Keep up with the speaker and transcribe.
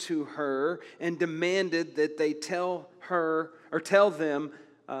to her and demanded that they tell them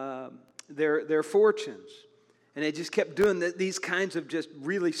their fortunes. And they just kept doing these kinds of just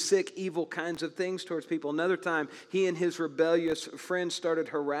really sick, evil kinds of things towards people. Another time, he and his rebellious friends started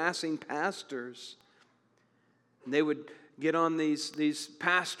harassing pastors. And they would get on these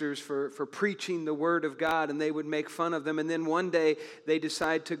pastors for preaching the Word of God, and they would make fun of them. And then one day, they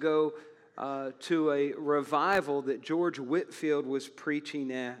decided to go to a revival that George Whitefield was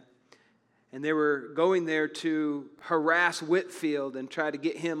preaching at. And they were going there to harass Whitefield and try to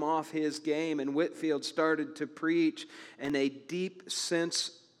get him off his game. And Whitefield started to preach, and a deep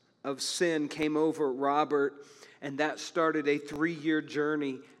sense of sin came over Robert. And that started a 3-year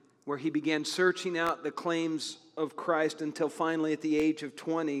journey where he began searching out the claims of Christ until finally at the age of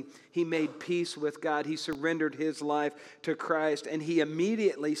 20, he made peace with God. He surrendered his life to Christ, and he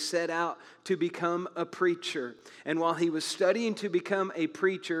immediately set out to become a preacher. And while he was studying to become a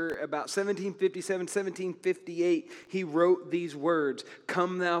preacher, about 1757, 1758, he wrote these words,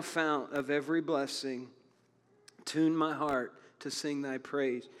 "Come thou fount of every blessing, tune my heart to sing thy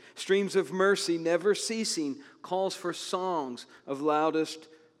praise. Streams of mercy never ceasing, calls for songs of loudest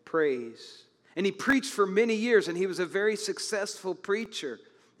praise." And he preached for many years, and he was a very successful preacher.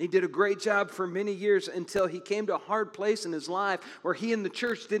 He did a great job for many years until he came to a hard place in his life where he and the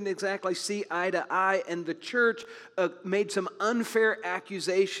church didn't exactly see eye to eye, and the church made some unfair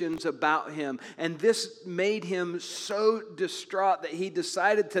accusations about him. And this made him so distraught that he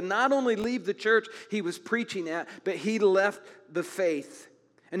decided to not only leave the church he was preaching at, but he left the faith.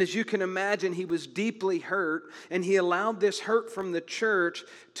 And as you can imagine, he was deeply hurt, and he allowed this hurt from the church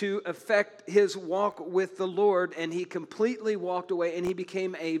to affect his walk with the Lord, and he completely walked away, and he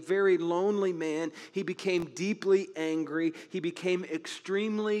became a very lonely man. He became deeply angry. He became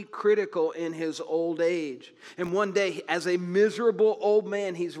extremely critical in his old age. And one day, as a miserable old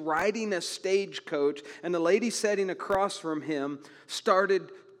man, he's riding a stagecoach, and the lady sitting across from him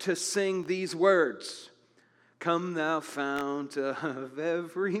started to sing these words. "Come thou fount of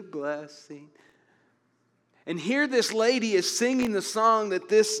every blessing." And here this lady is singing the song that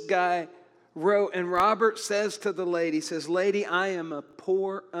this guy wrote. And Robert says to the lady, says, "Lady, I am a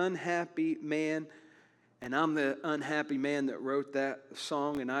poor, unhappy man. And I'm the unhappy man that wrote that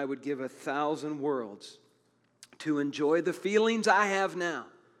song. And I would give 1,000 worlds to enjoy the feelings I have now.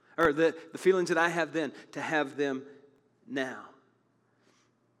 Or the feelings that I have then, to have them now."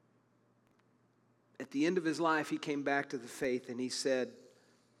 At the end of his life, he came back to the faith and he said,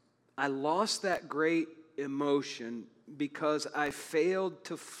 "I lost that great emotion because I failed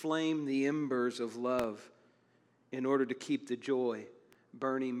to flame the embers of love in order to keep the joy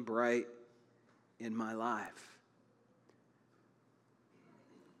burning bright in my life."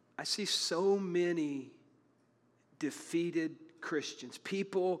 I see so many defeated Christians,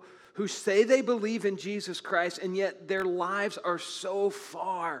 people who say they believe in Jesus Christ, and yet their lives are so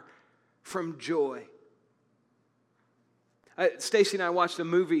far from joy. Stacy and I watched a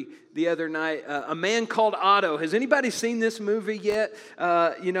movie the other night, A Man Called Otto. Has anybody seen this movie yet?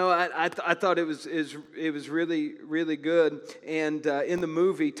 I thought it was really, really good. And in the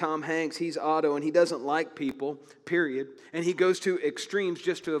movie, Tom Hanks, he's Otto, and he doesn't like people, period. And he goes to extremes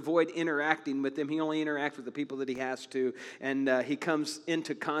just to avoid interacting with them. He only interacts with the people that he has to. And he comes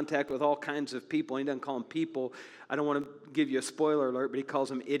into contact with all kinds of people. He doesn't call them people. I don't want to give you a spoiler alert, but he calls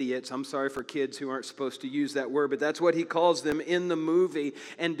them idiots. I'm sorry for kids who aren't supposed to use that word, but that's what he calls them in the movie.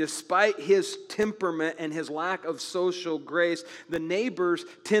 And despite his temperament and his lack of social grace, the neighbors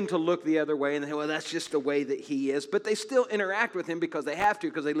tend to look the other way and they say, well, that's just the way that he is. But they still interact with him because they have to,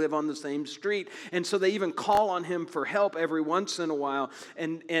 because they live on the same street. And so they even call on him for help every once in a while.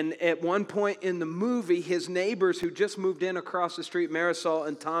 And at one point in the movie, his neighbors who just moved in across the street, Marisol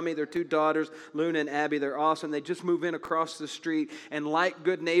and Tommy, their 2 daughters, Luna and Abby, they're awesome. They just move in across the street, and like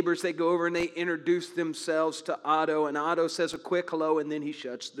good neighbors, they go over and they introduce themselves to Otto, and Otto says a quick hello, and then he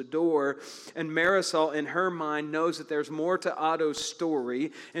shuts the door. And Marisol, in her mind, knows that there's more to Otto's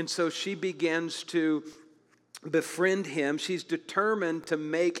story, and so she begins to befriend him. She's determined to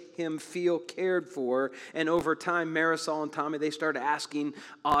make him feel cared for. And over time, Marisol and Tommy, they start asking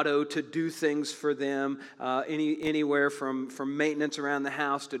Otto to do things for them, anywhere from maintenance around the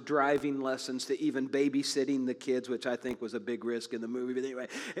house to driving lessons to even babysitting the kids, which I think was a big risk in the movie. But anyway,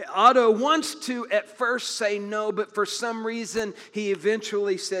 Otto wants to at first say no, but for some reason he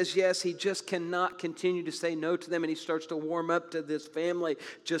eventually says yes. He just cannot continue to say no to them, and he starts to warm up to this family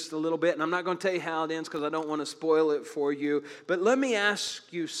just a little bit. And I'm not going to tell you how it ends because I don't want to spoil it for you. But let me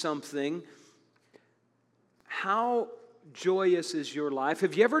ask you something. How joyous is your life?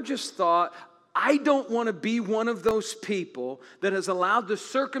 Have you ever just thought, I don't want to be one of those people that has allowed the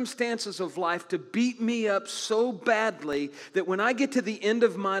circumstances of life to beat me up so badly that when I get to the end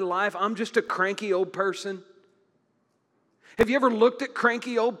of my life, I'm just a cranky old person. Have you ever looked at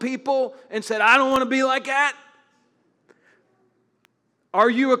cranky old people and said, I don't want to be like that? Are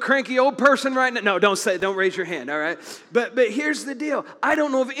you a cranky old person right now? No, don't raise your hand, all right? But here's the deal. I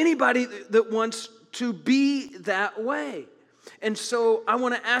don't know of anybody that wants to be that way. And so I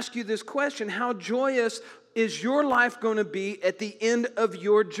want to ask you this question. How joyous is your life going to be at the end of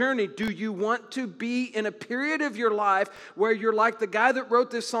your journey? Do you want to be in a period of your life where you're like the guy that wrote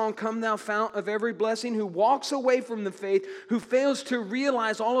this song, Come Thou Fount of Every Blessing, who walks away from the faith, who fails to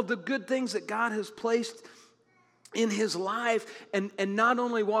realize all of the good things that God has placed in his life, and not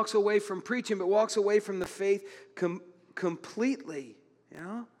only walks away from preaching, but walks away from the faith completely, you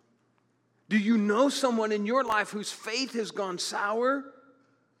know? Do you know someone in your life whose faith has gone sour?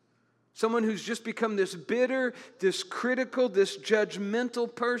 Someone who's just become this bitter, this critical, this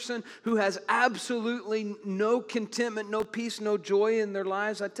judgmental person who has absolutely no contentment, no peace, no joy in their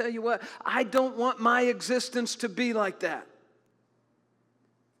lives? I tell you what, I don't want my existence to be like that.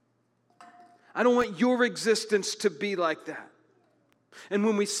 I don't want your existence to be like that. And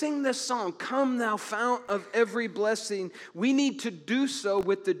when we sing this song, Come Thou Fount of Every Blessing, we need to do so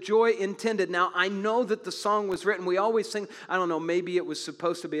with the joy intended. Now, I know that the song was written, we always sing, I don't know, maybe it was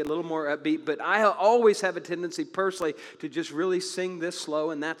supposed to be a little more upbeat, but I always have a tendency personally to just really sing this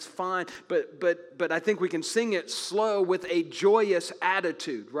slow, and that's fine. But I think we can sing it slow with a joyous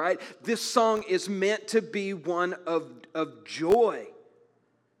attitude, right? This song is meant to be one of joy.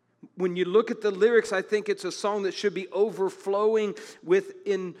 When you look at the lyrics, I think it's a song that should be overflowing with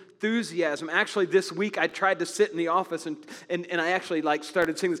enthusiasm. Actually, this week I tried to sit in the office and I actually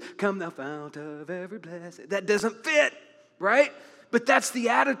started singing this, Come Thou Fount of Every Blessing. That doesn't fit, right? But that's the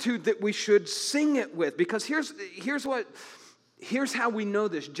attitude that we should sing it with. Because here's how we know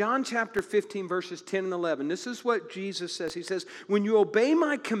this. John chapter 15, verses 10 and 11. This is what Jesus says. He says, when you obey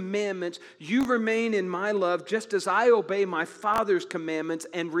my commandments, you remain in my love, just as I obey my Father's commandments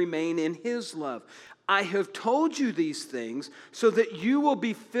and remain in his love. I have told you these things so that you will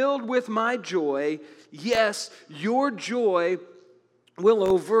be filled with my joy. Yes, your joy will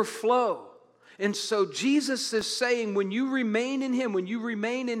overflow. And so Jesus is saying, when you remain in him, when you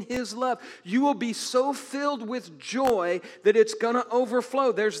remain in his love, you will be so filled with joy that it's going to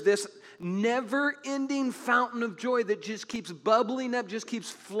overflow. There's this never-ending fountain of joy that just keeps bubbling up, just keeps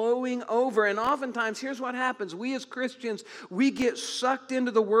flowing over. And oftentimes, here's what happens. We as Christians, we get sucked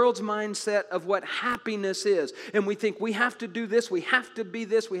into the world's mindset of what happiness is. And we think we have to do this, we have to be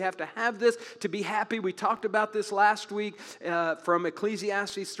this, we have to have this to be happy. We talked about this last week from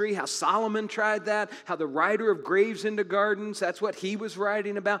Ecclesiastes 3, how Solomon tried that, how the writer of Graves into Gardens, that's what he was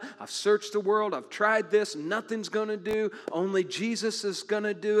writing about. I've searched the world, I've tried this, nothing's going to do. Only Jesus is going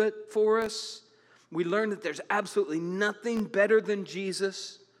to do it for us. We learn that there's absolutely nothing better than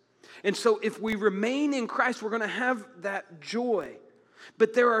Jesus. And so if we remain in Christ, we're going to have that joy.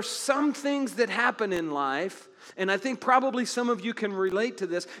 But there are some things that happen in life, and I think probably some of you can relate to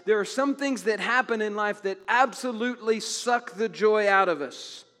this. There are some things that happen in life that absolutely suck the joy out of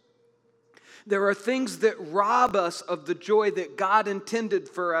us. There are things that rob us of the joy that God intended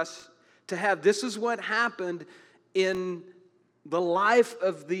for us to have. This is what happened in the life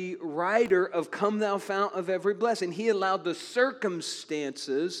of the writer of Come Thou Fount of Every Blessing. He allowed the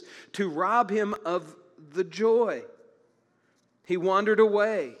circumstances to rob him of the joy. He wandered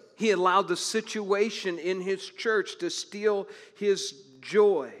away. He allowed the situation in his church to steal his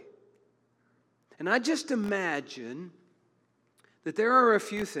joy. And I just imagine that there are a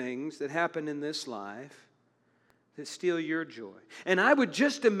few things that happen in this life that steal your joy. And I would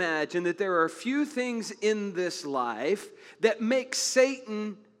just imagine that there are a few things in this life that make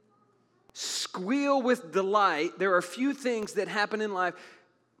Satan squeal with delight. There are a few things that happen in life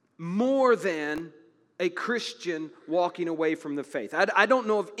more than a Christian walking away from the faith. I don't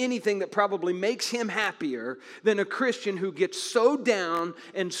know of anything that probably makes him happier than a Christian who gets so down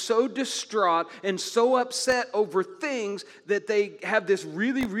and so distraught and so upset over things that they have this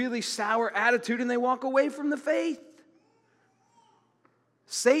really, really sour attitude and they walk away from the faith.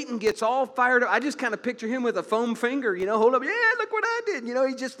 Satan gets all fired up. I just kind of picture him with a foam finger, hold up, yeah, look what I did.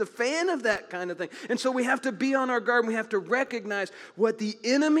 He's just a fan of that kind of thing. And so we have to be on our guard. We have to recognize what the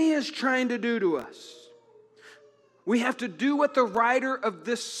enemy is trying to do to us. We have to do what the writer of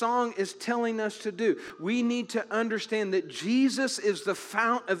this song is telling us to do. We need to understand that Jesus is the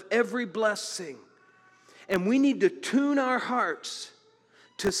fount of every blessing. And we need to tune our hearts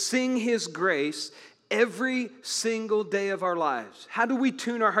to sing his grace every single day of our lives. How do we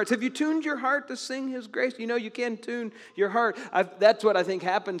tune our hearts? Have you tuned your heart to sing His grace? You know, you can tune your heart. That's what I think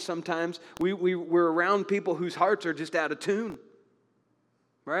happens sometimes. We're around people whose hearts are just out of tune.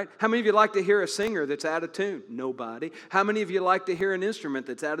 Right? How many of you like to hear a singer that's out of tune? Nobody. How many of you like to hear an instrument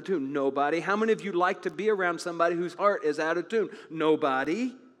that's out of tune? Nobody. How many of you like to be around somebody whose heart is out of tune?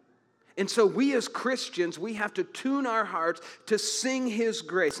 Nobody. And so we as Christians, we have to tune our hearts to sing His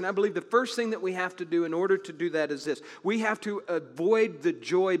grace. And I believe the first thing that we have to do in order to do that is this. We have to avoid the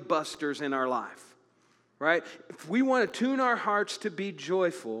joy busters in our life. Right? If we want to tune our hearts to be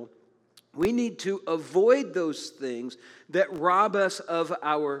joyful, we need to avoid those things that rob us of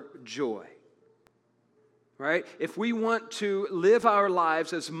our joy. Right? If we want to live our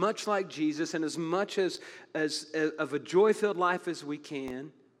lives as much like Jesus and as much as of a joy-filled life as we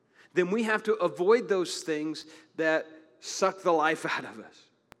can, then we have to avoid those things that suck the life out of us,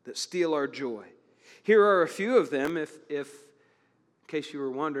 that steal our joy. Here are a few of them. If in case you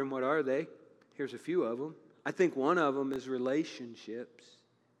were wondering, what are they? Here's a few of them. I think one of them is relationships.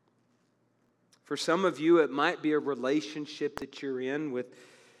 For some of you, it might be a relationship that you're in with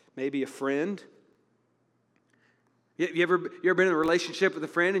maybe a friend. You ever been in a relationship with a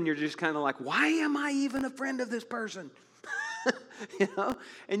friend and you're just kind of like, why am I even a friend of this person? You know,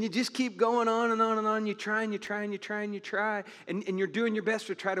 and you just keep going on and on and on. You try and you try and you try and you try, and you're doing your best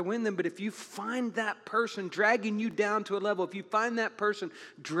to try to win them. But if you find that person dragging you down to a level, if you find that person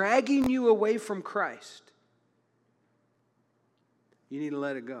dragging you away from Christ, you need to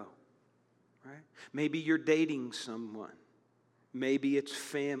let it go. Right? Maybe you're dating someone. Maybe it's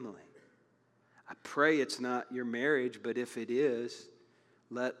family. I pray it's not your marriage, but if it is,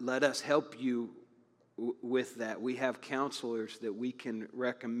 let us help you with that. We have counselors that we can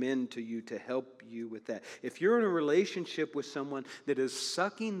recommend to you to help you with that. If you're in a relationship with someone that is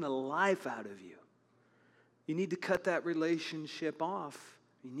sucking the life out of you, you need to cut that relationship off.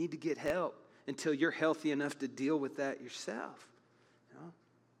 You need to get help until you're healthy enough to deal with that yourself. You know?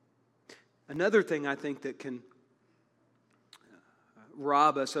 Another thing I think that can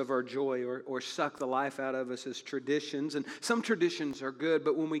rob us of our joy or suck the life out of us is traditions. And some traditions are good,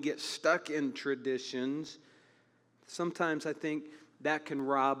 but when we get stuck in traditions, sometimes I think that can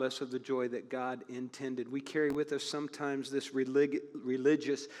rob us of the joy that God intended. We carry with us sometimes this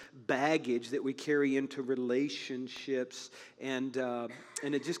religious baggage that we carry into relationships, and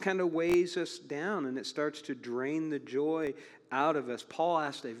it just kind of weighs us down, and it starts to drain the joy out of us. Paul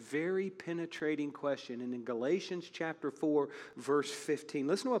asked a very penetrating question, and in Galatians chapter 4, verse 15,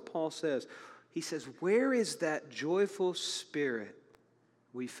 listen to what Paul says. He says, where is that joyful spirit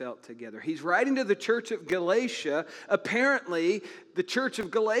we felt together? He's writing to the church of Galatia. Apparently, the church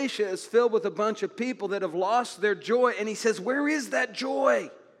of Galatia is filled with a bunch of people that have lost their joy, and he says, where is that joy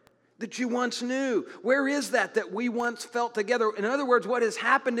that you once knew? Where is that we once felt together? In other words, what has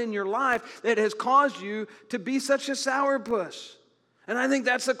happened in your life that has caused you to be such a sourpuss? And I think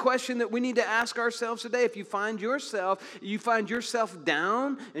that's a question that we need to ask ourselves today. If you find yourself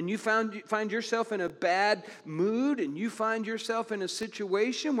down, and you find yourself in a bad mood, and you find yourself in a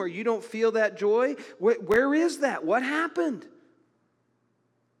situation where you don't feel that joy, where is that? What happened?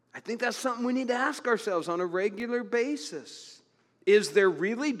 I think that's something we need to ask ourselves on a regular basis. Is there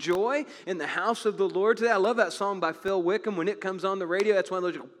really joy in the house of the Lord today? I love that song by Phil Wickham. When it comes on the radio, that's one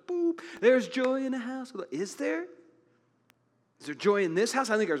of those, boop, there's joy in the house of the Lord. Is there? Is there joy in this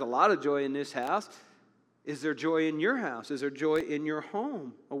house? I think there's a lot of joy in this house. Is there joy in your house? Is there joy in your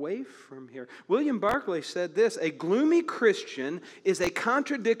home away from here? William Barclay said this, a gloomy Christian is a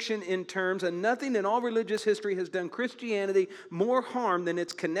contradiction in terms, and nothing in all religious history has done Christianity more harm than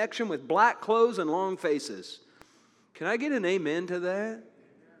its connection with black clothes and long faces. Can I get an amen to that?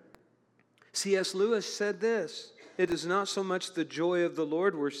 C.S. Lewis said this, it is not so much the joy of the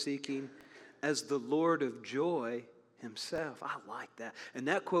Lord we're seeking as the Lord of joy Himself. I like that. And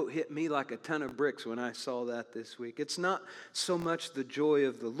that quote hit me like a ton of bricks when I saw that this week. It's not so much the joy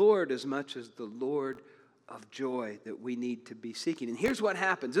of the Lord as much as the Lord of joy that we need to be seeking. And here's what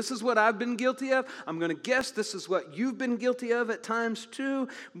happens. This is what I've been guilty of. I'm going to guess this is what you've been guilty of at times too.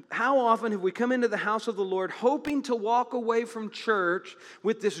 How often have we come into the house of the Lord hoping to walk away from church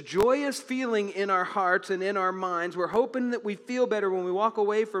with this joyous feeling in our hearts and in our minds? We're hoping that we feel better when we walk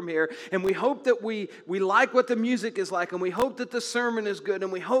away from here, and we hope that we like what the music is like, and we hope that the sermon is good,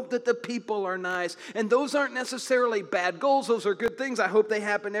 and we hope that the people are nice. And those aren't necessarily bad goals. Those are good things. I hope they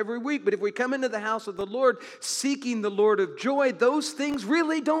happen every week. But if we come into the house of the Lord seeking the Lord of joy, those things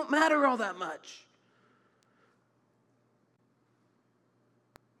really don't matter all that much.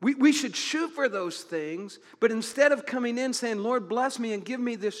 We should shoot for those things, but instead of coming in saying, Lord, bless me and give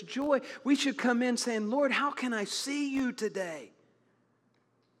me this joy, we should come in saying, Lord, how can I see you today?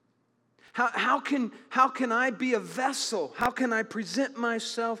 How can I be a vessel? How can I present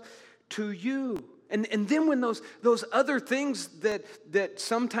myself to you? And then when those other things that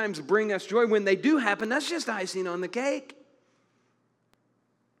sometimes bring us joy, when they do happen, that's just icing on the cake.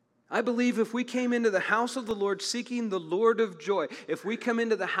 I believe if we came into the house of the Lord seeking the Lord of joy, if we come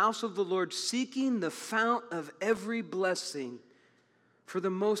into the house of the Lord seeking the fount of every blessing, for the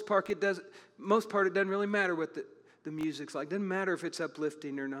most part, it doesn't really matter what the music's like. It doesn't matter if it's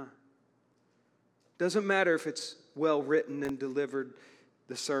uplifting or not. It doesn't matter if it's well written and delivered,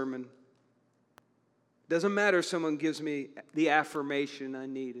 the sermon. It doesn't matter if someone gives me the affirmation I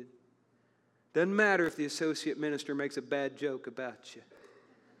needed. It doesn't matter if the associate minister makes a bad joke about you.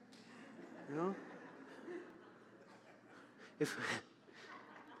 You know?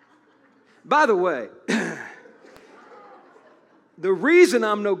 By the way, the reason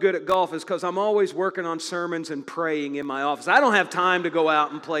I'm no good at golf is because I'm always working on sermons and praying in my office. I don't have time to go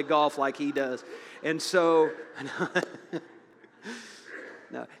out and play golf like he does. And so,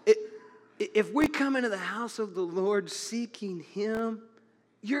 no, if we come into the house of the Lord seeking Him,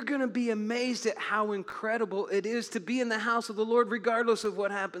 you're going to be amazed at how incredible it is to be in the house of the Lord regardless of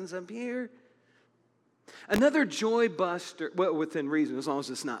what happens up here. Another joy buster, well, within reason, as long as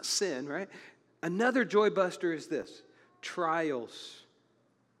it's not sin, right? Another joy buster is this: trials.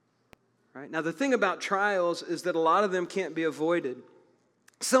 Right? Now, the thing about trials is that a lot of them can't be avoided.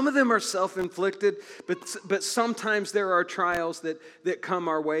 Some of them are self-inflicted, but sometimes there are trials that come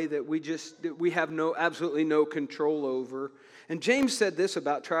our way that we have absolutely no control over. And James said this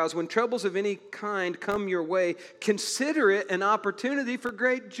about trials: when troubles of any kind come your way, consider it an opportunity for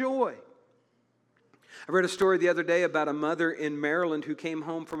great joy. I read a story the other day about a mother in Maryland who came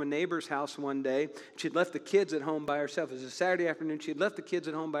home from a neighbor's house one day. She'd left the kids at home by herself. It was a Saturday afternoon. She had left the kids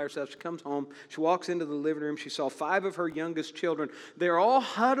at home by herself. She comes home. She walks into the living room. She saw 5 of her youngest children. They're all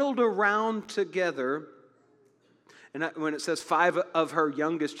huddled around together. And when it says 5 of her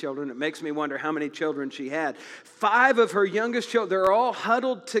youngest children, it makes me wonder how many children she had. 5 of her youngest children, they're all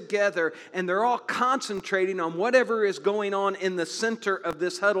huddled together, and they're all concentrating on whatever is going on in the center of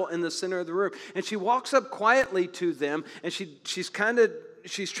this huddle, in the center of the room. And she walks up quietly to them, and she's trying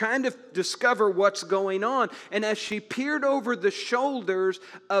to discover what's going on. And as she peered over the shoulders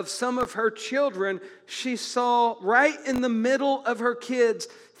of some of her children, she saw right in the middle of her kids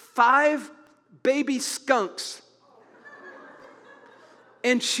 5 baby skunks.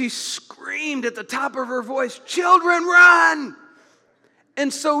 And she screamed at the top of her voice, "Children, run!"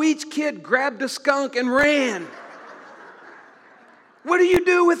 And so each kid grabbed a skunk and ran. What do you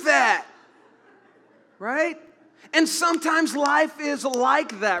do with that? Right? And sometimes life is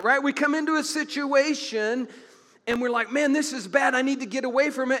like that, right? We come into a situation and we're like, man, this is bad. I need to get away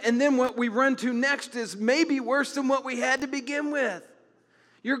from it. And then what we run to next is maybe worse than what we had to begin with.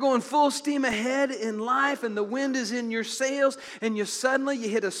 You're going full steam ahead in life and the wind is in your sails and you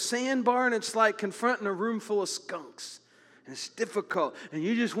hit a sandbar and it's like confronting a room full of skunks. And it's difficult and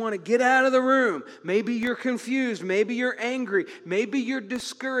you just want to get out of the room. Maybe you're confused. Maybe you're angry. Maybe you're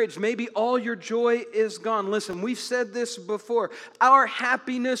discouraged. Maybe all your joy is gone. Listen, we've said this before. Our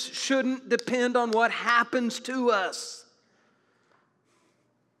happiness shouldn't depend on what happens to us.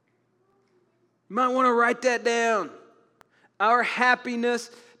 You might want to write that down. Our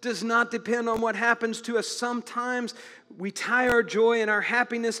happiness does not depend on what happens to us. Sometimes we tie our joy and our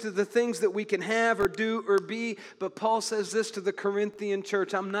happiness to the things that we can have or do or be. But Paul says this to the Corinthian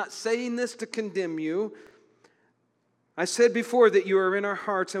church. I'm not saying this to condemn you. I said before that you are in our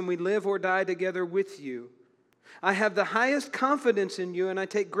hearts and we live or die together with you. I have the highest confidence in you and I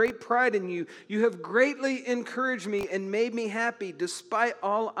take great pride in you. You have greatly encouraged me and made me happy despite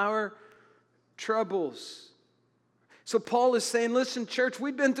all our troubles. So Paul is saying, listen, church,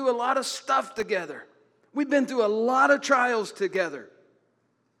 we've been through a lot of stuff together. We've been through a lot of trials together.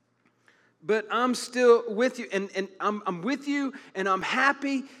 But I'm still with you, and I'm with you, and I'm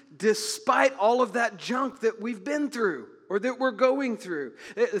happy despite all of that junk that we've been through or that we're going through.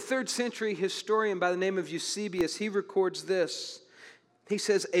 The 3rd century historian by the name of Eusebius, he records this. He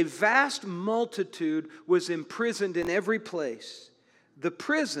says, a vast multitude was imprisoned in every place. The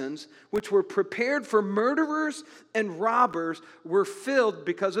prisons, which were prepared for murderers and robbers, were filled,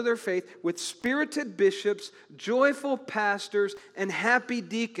 because of their faith, with spirited bishops, joyful pastors, and happy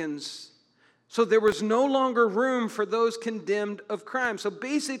deacons. So there was no longer room for those condemned of crime. So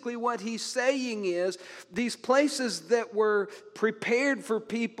basically what he's saying is these places that were prepared for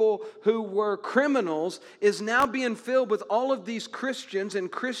people who were criminals is now being filled with all of these Christians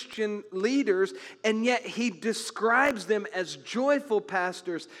and Christian leaders, and yet he describes them as joyful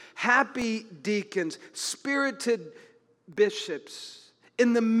pastors, happy deacons, spirited bishops.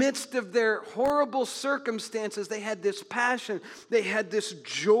 In the midst of their horrible circumstances, they had this passion, they had this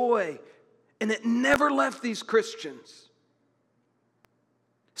joy. And it never left these Christians.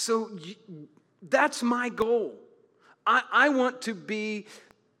 So that's my goal. I want to be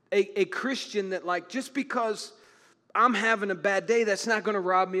a Christian that, like, just because I'm having a bad day, that's not going to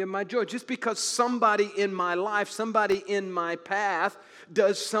rob me of my joy. Just because somebody in my life, somebody in my path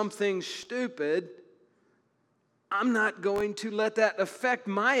does something stupid, I'm not going to let that affect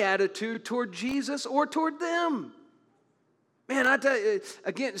my attitude toward Jesus or toward them. Man, I tell you,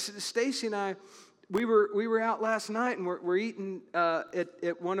 again, Stacy and I, we were out last night and we're eating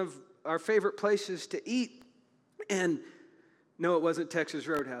at one of our favorite places to eat. And no, it wasn't Texas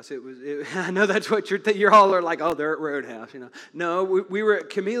Roadhouse. I know that's what you're all are like, oh, they're at Roadhouse, you know. No, we were at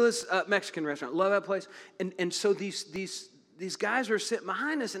Camila's Mexican restaurant. Love that place. And so these guys were sitting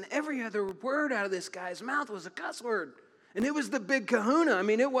behind us, and every other word out of this guy's mouth was a cuss word. And it was the big kahuna. I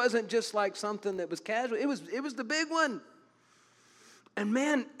mean, it wasn't just like something that was casual. It was the big one. And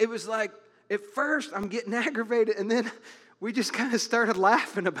man, it was like, at first I'm getting aggravated, and then we just kind of started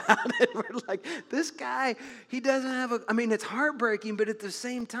laughing about it. We're like, this guy, he doesn't have it's heartbreaking, but at the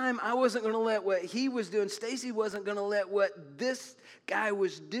same time, I wasn't going to let what he was doing, Stacy wasn't going to let what this guy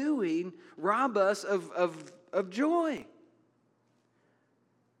was doing rob us of joy.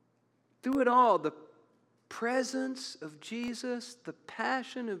 Through it all, the presence of Jesus, the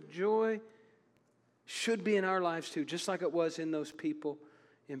passion of joy, should be in our lives too, just like it was in those people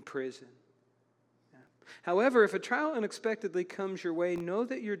in prison. Yeah. However, if a trial unexpectedly comes your way, know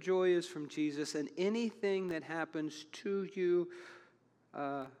that your joy is from Jesus, and anything that happens to you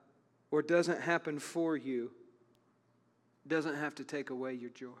or doesn't happen for you doesn't have to take away your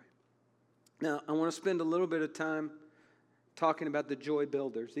joy. Now, I want to spend a little bit of time talking about the joy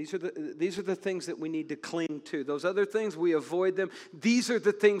builders. These are the things that we need to cling to. Those other things, we avoid them. These are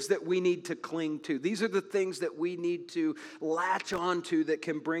the things that we need to cling to. These are the things that we need to latch onto that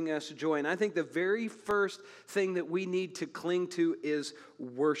can bring us joy. And I think the very first thing that we need to cling to is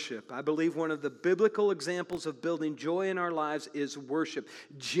worship. I believe one of the biblical examples of building joy in our lives is worship.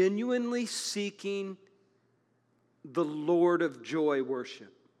 Genuinely seeking the Lord of joy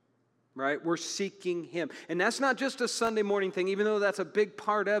worship. Right? We're seeking Him. And that's not just a Sunday morning thing, even though that's a big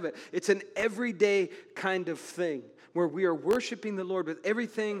part of it. It's an everyday kind of thing where we are worshiping the Lord with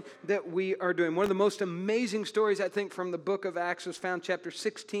everything that we are doing. One of the most amazing stories, I think, from the book of Acts was found chapter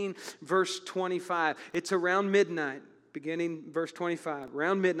 16, verse 25. It's around midnight. Beginning verse 25.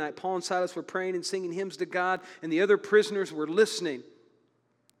 Around midnight, Paul and Silas were praying and singing hymns to God, and the other prisoners were listening.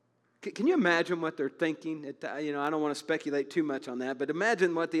 Can you imagine what they're thinking? I don't want to speculate too much on that, but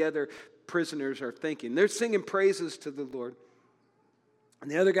imagine what the other prisoners are thinking. They're singing praises to the Lord, and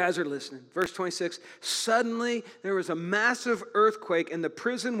the other guys are listening. Verse 26, suddenly there was a massive earthquake, and the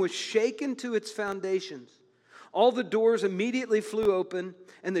prison was shaken to its foundations. All the doors immediately flew open,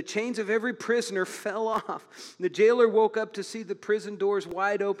 and the chains of every prisoner fell off. The jailer woke up to see the prison doors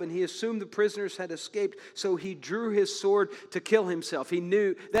wide open. He assumed the prisoners had escaped, so he drew his sword to kill himself. He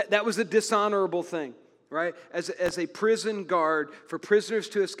knew that was a dishonorable thing, right? As a prison guard, for prisoners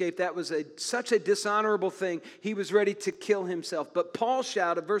to escape, that was such a dishonorable thing. He was ready to kill himself. But Paul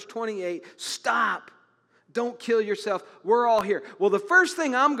shouted, verse 28, stop. Don't kill yourself. We're all here. Well, the first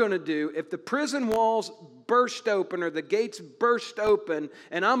thing I'm going to do, if the prison walls burst open or the gates burst open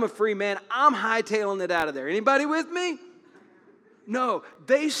and I'm a free man, I'm hightailing it out of there. Anybody with me? No,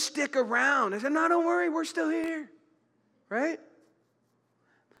 they stick around. They said, no, don't worry, we're still here. Right?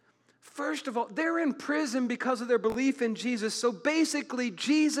 First of all, they're in prison because of their belief in Jesus. So basically,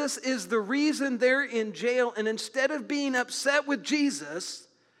 Jesus is the reason they're in jail. And instead of being upset with Jesus,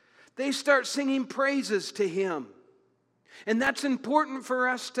 they start singing praises to Him. And that's important for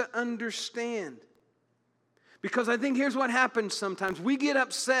us to understand. Because I think here's what happens sometimes. We get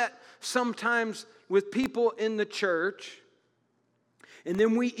upset sometimes with people in the church, and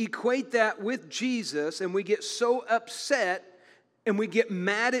then we equate that with Jesus, and we get so upset, and we get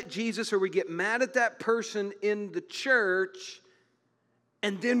mad at Jesus, or we get mad at that person in the church,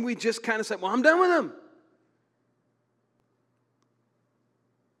 and then we just kind of say, well, I'm done with them.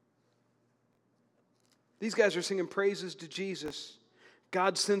 These guys are singing praises to Jesus.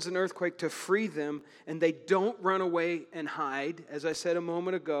 God sends an earthquake to free them, and they don't run away and hide. As I said a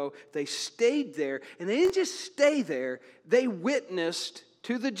moment ago, they stayed there, and they didn't just stay there. They witnessed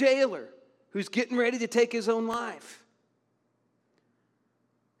to the jailer who's getting ready to take his own life.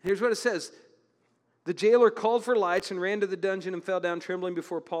 Here's what it says. The jailer called for lights and ran to the dungeon and fell down trembling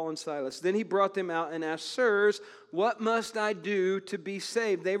before Paul and Silas. Then he brought them out and asked, "Sirs, what must I do to be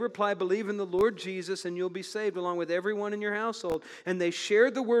saved?" They replied, "Believe in the Lord Jesus and you'll be saved along with everyone in your household." And they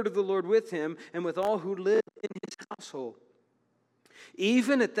shared the word of the Lord with him and with all who lived in his household.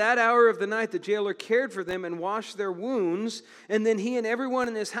 Even at that hour of the night, the jailer cared for them and washed their wounds. And then he and everyone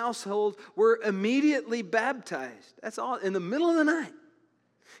in his household were immediately baptized. That's all in the middle of the night.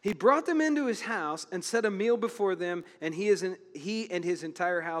 He brought them into his house and set a meal before them, and he and his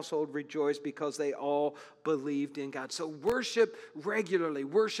entire household rejoiced because they all believed in God. So worship regularly,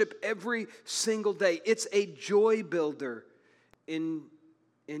 worship every single day. It's a joy builder in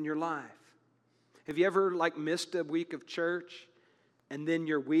your life. Have you ever missed a week of church, and then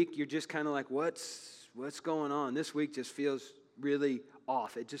your week you're just kind of like, what's going on? This week just feels really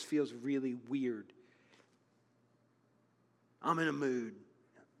off. It just feels really weird. I'm in a mood.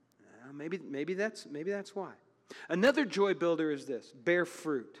 Maybe that's why. Another joy builder is this: bear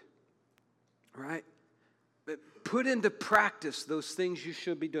fruit. Right? Put into practice those things you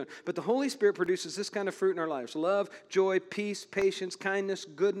should be doing. But the Holy Spirit produces this kind of fruit in our lives: love, joy, peace, patience, kindness,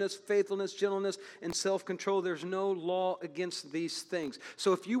 goodness, faithfulness, gentleness, and self-control. There's no law against these things.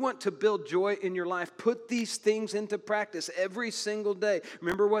 So if you want to build joy in your life, put these things into practice every single day.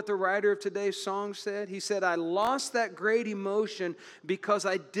 Remember what the writer of today's song said? He said, "I lost that great emotion because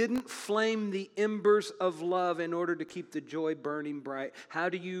I didn't flame the embers of love in order to keep the joy burning bright." How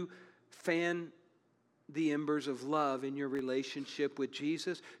do you fan the embers of love in your relationship with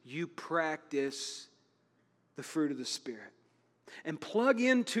Jesus? You practice the fruit of the Spirit and plug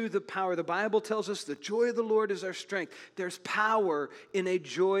into the power. The Bible tells us the joy of the Lord is our strength. There's power in a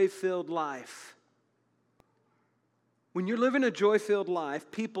joy-filled life. When you're living a joy-filled life,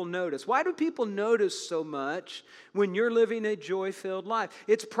 people notice. Why do people notice so much when you're living a joy-filled life?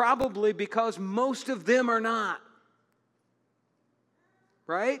 It's probably because most of them are not.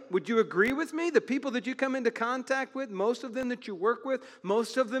 Right? Would you agree with me? The people that you come into contact with, most of them that you work with,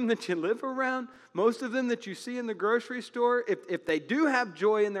 most of them that you live around, most of them that you see in the grocery store, if they do have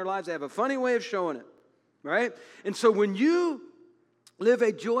joy in their lives, they have a funny way of showing it. Right? And so when you live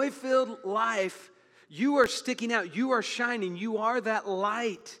a joy-filled life, you are sticking out. You are shining. You are that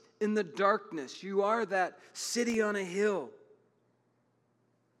light in the darkness. You are that city on a hill.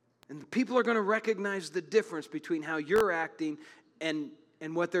 And the people are going to recognize the difference between how you're acting and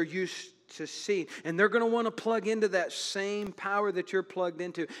what they're used to seeing. And they're going to want to plug into that same power that you're plugged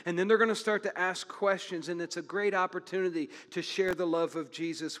into. And then they're going to start to ask questions. And it's a great opportunity to share the love of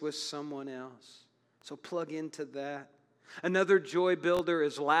Jesus with someone else. So plug into that. Another joy builder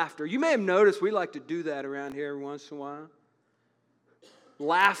is laughter. You may have noticed we like to do that around here every once in a while.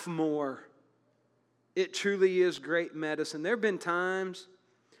 Laugh more. It truly is great medicine. There have been times,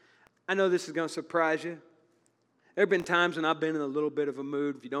 I know this is going to surprise you, there have been times when I've been in a little bit of a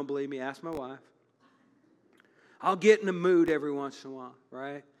mood. If you don't believe me, ask my wife. I'll get in a mood every once in a while,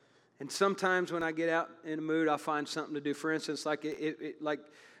 right? And sometimes when I get out in a mood, I'll find something to do. For instance,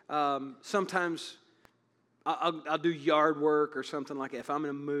 sometimes I'll do yard work or something like that. If I'm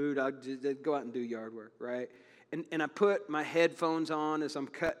in a mood, I'll just go out and do yard work, right? And I put my headphones on as I'm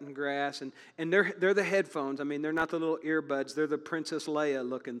cutting grass, and they're the headphones. I mean, they're not the little earbuds. They're the Princess Leia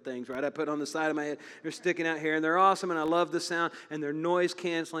looking things, right? I put on the side of my head. They're sticking out here, and they're awesome, and I love the sound, and they're noise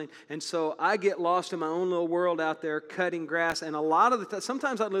canceling. And so I get lost in my own little world out there cutting grass. And a lot of the time,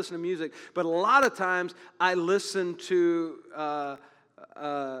 sometimes I listen to music, but a lot of times I listen to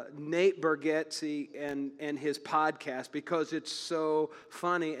Nate Bargatze and his podcast because it's so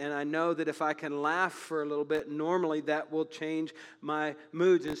funny, and I know that if I can laugh for a little bit, normally that will change my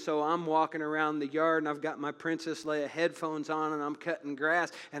moods. And so I'm walking around the yard and I've got my Princess Leia headphones on and I'm cutting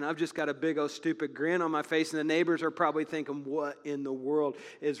grass and I've just got a big old stupid grin on my face, and the neighbors are probably thinking, what in the world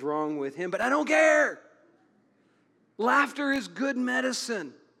is wrong with him? But I don't care. Laughter is good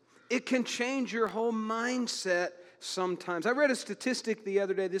medicine. It can change your whole mindset sometimes. I read a statistic the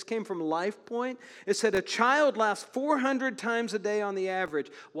other day. This came from LifePoint. It said a child laughs 400 times a day on the average,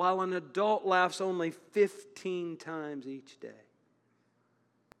 while an adult laughs only 15 times each day.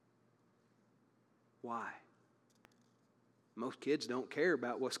 Why? Most kids don't care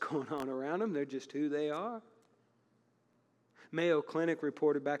about what's going on around them. They're just who they are. Mayo Clinic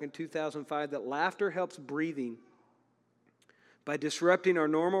reported back in 2005 that laughter helps breathing By disrupting our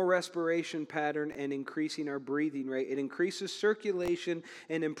normal respiration pattern and increasing our breathing rate, it increases circulation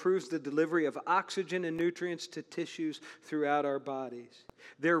and improves the delivery of oxygen and nutrients to tissues throughout our bodies.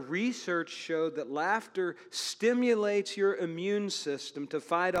 Their research showed that laughter stimulates your immune system to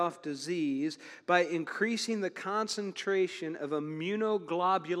fight off disease by increasing the concentration of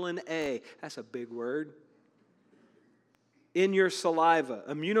immunoglobulin A. That's a big word. In your saliva,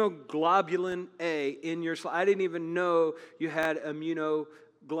 immunoglobulin A in your saliva. I didn't even know you had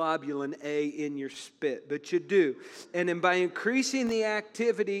immunoglobulin A in your spit, but you do. And then by increasing the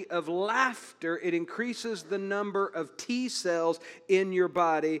activity of laughter, it increases the number of T cells in your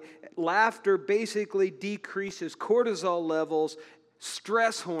body. Laughter basically decreases cortisol levels,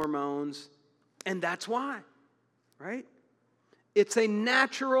 stress hormones, and that's why, right? It's a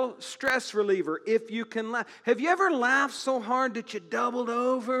natural stress reliever if you can laugh. Have you ever laughed so hard that you doubled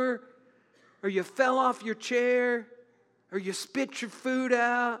over? Or you fell off your chair? Or you spit your food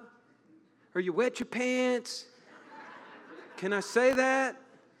out? Or you wet your pants? Can I say that?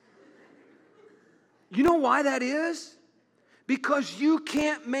 You know why that is? Because you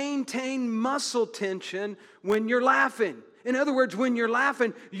can't maintain muscle tension when you're laughing. In other words, when you're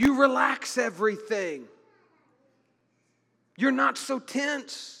laughing, you relax everything. You're not so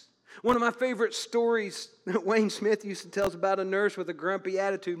tense. One of my favorite stories that Wayne Smith used to tell us about a nurse with a grumpy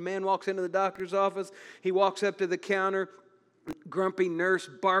attitude. Man walks into the doctor's office. He walks up to the counter. Grumpy nurse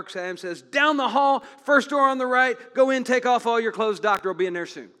barks at him, says, "Down the hall, first door on the right. Go in, take off all your clothes. Doctor will be in there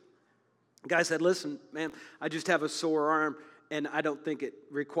soon." The guy said, "Listen, ma'am, I just have a sore arm, and I don't think it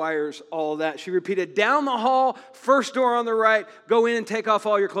requires all that." She repeated, "Down the hall, first door on the right. Go in and take off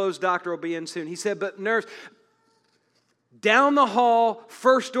all your clothes. Doctor will be in soon." He said, "But nurse, down the hall,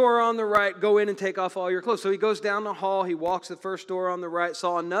 first door on the right, go in and take off all your clothes." So he goes down the hall, he walks the first door on the right,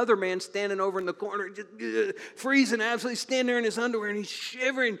 saw another man standing over in the corner, just freezing, absolutely standing there in his underwear, and he's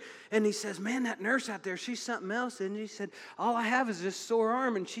shivering. And he says, "Man, that nurse out there, she's something else." And he said, "All I have is this sore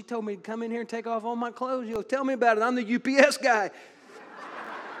arm, and she told me to come in here and take off all my clothes. You know, tell me about it. I'm the UPS guy."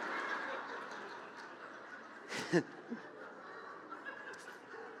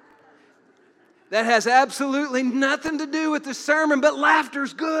 That has absolutely nothing to do with the sermon, but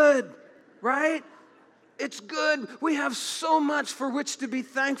laughter's good, right? It's good. We have so much for which to be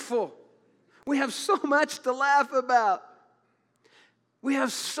thankful. We have so much to laugh about. We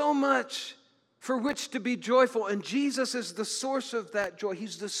have so much for which to be joyful, and Jesus is the source of that joy.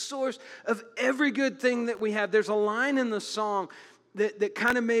 He's the source of every good thing that we have. There's a line in the song that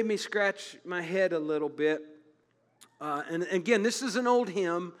kind of made me scratch my head a little bit. And again, this is an old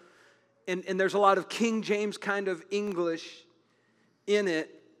hymn. And there's a lot of King James kind of English in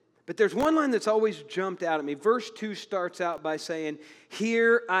it. But there's one line that's always jumped out at me. Verse 2 starts out by saying,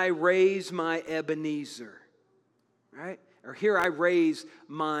 "Here I raise my Ebenezer." Right? Or, "Here I raise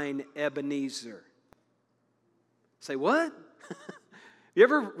mine Ebenezer." Say, what? You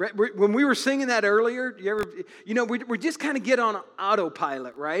ever, when we were singing that earlier, we just kind of get on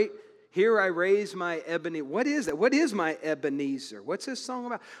autopilot, right? "Here I raise my Ebenezer." What is that? What is my Ebenezer? What's this song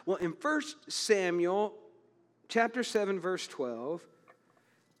about? Well, in 1 Samuel chapter 7, verse 12,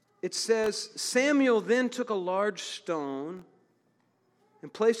 it says, "Samuel then took a large stone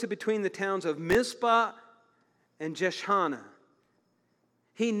and placed it between the towns of Mizpah and Jeshanah.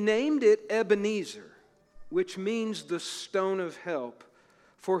 He named it Ebenezer, which means the stone of help.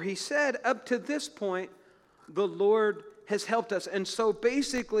 For he said, up to this point, the Lord has helped us." And so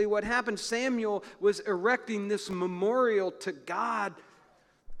basically what happened, Samuel was erecting this memorial to God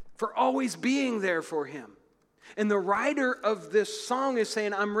for always being there for him. And the writer of this song is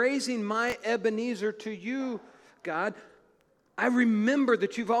saying, "I'm raising my Ebenezer to you, God. I remember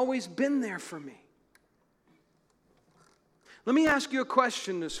that you've always been there for me." Let me ask you a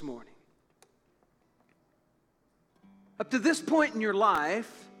question this morning. Up to this point in your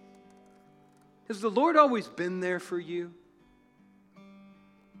life, has the Lord always been there for you?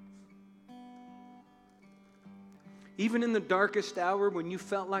 Even in the darkest hour when you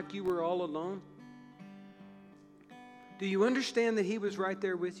felt like you were all alone? Do you understand that He was right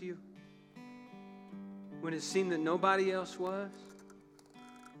there with you when it seemed that nobody else was?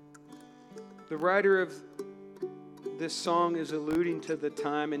 The writer of this song is alluding to the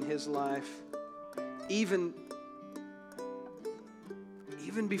time in his life, even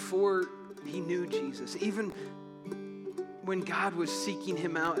before he knew Jesus, even when God was seeking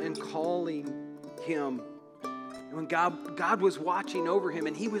him out and calling him, when God was watching over him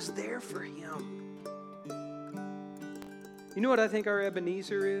and He was there for him. You know what I think our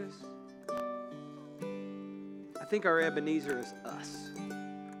Ebenezer is? I think our Ebenezer is us.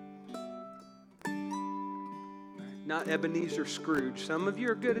 not Ebenezer Scrooge. Some of you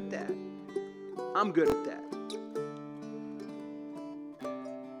are good at that. I'm good at that.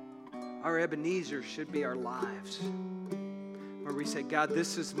 Our Ebenezer should be our lives, where we say, God,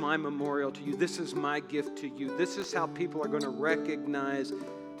 this is my memorial to you. This is my gift to you. This is how people are going to recognize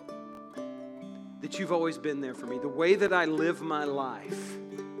that you've always been there for me. The way that I live my life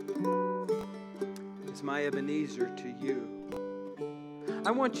is my Ebenezer to you. I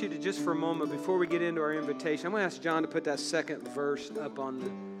want you to just for a moment, before we get into our invitation, I'm going to ask John to put that second verse up on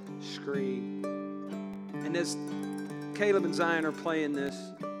the screen. And as Caleb and Zion are playing this,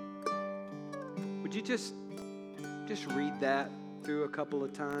 would you just read that through a couple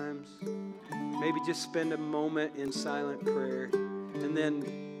of times? Maybe just spend a moment in silent prayer. And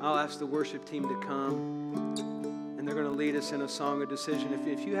then I'll ask the worship team to come, and they're going to lead us in a song of decision.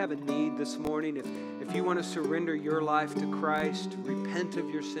 If you have a need this morning, if you want to surrender your life to Christ, repent of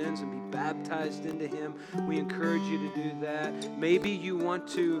your sins and be baptized into Him, we encourage you to do that. Maybe you want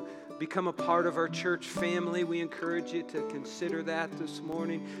to become a part of our church family. We encourage you to consider that this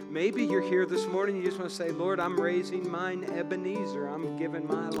morning. Maybe you're here this morning, you just want to say, Lord, I'm raising mine Ebenezer. I'm giving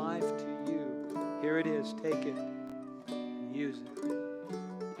my life to you. Here it is. Take it and use it.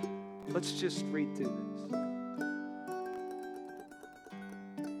 Let's just read through this.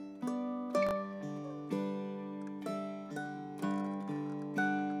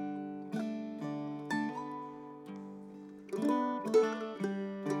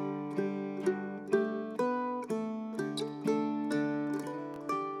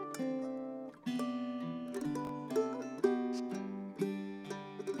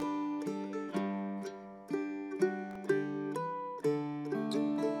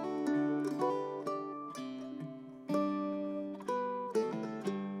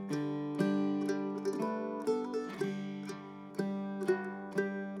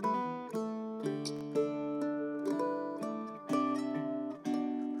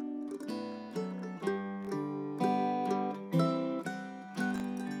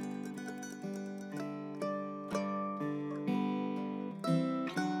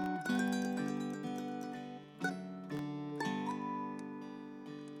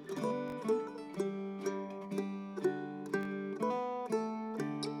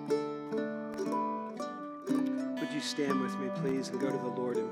 Stand with me, please, and go to the Lord in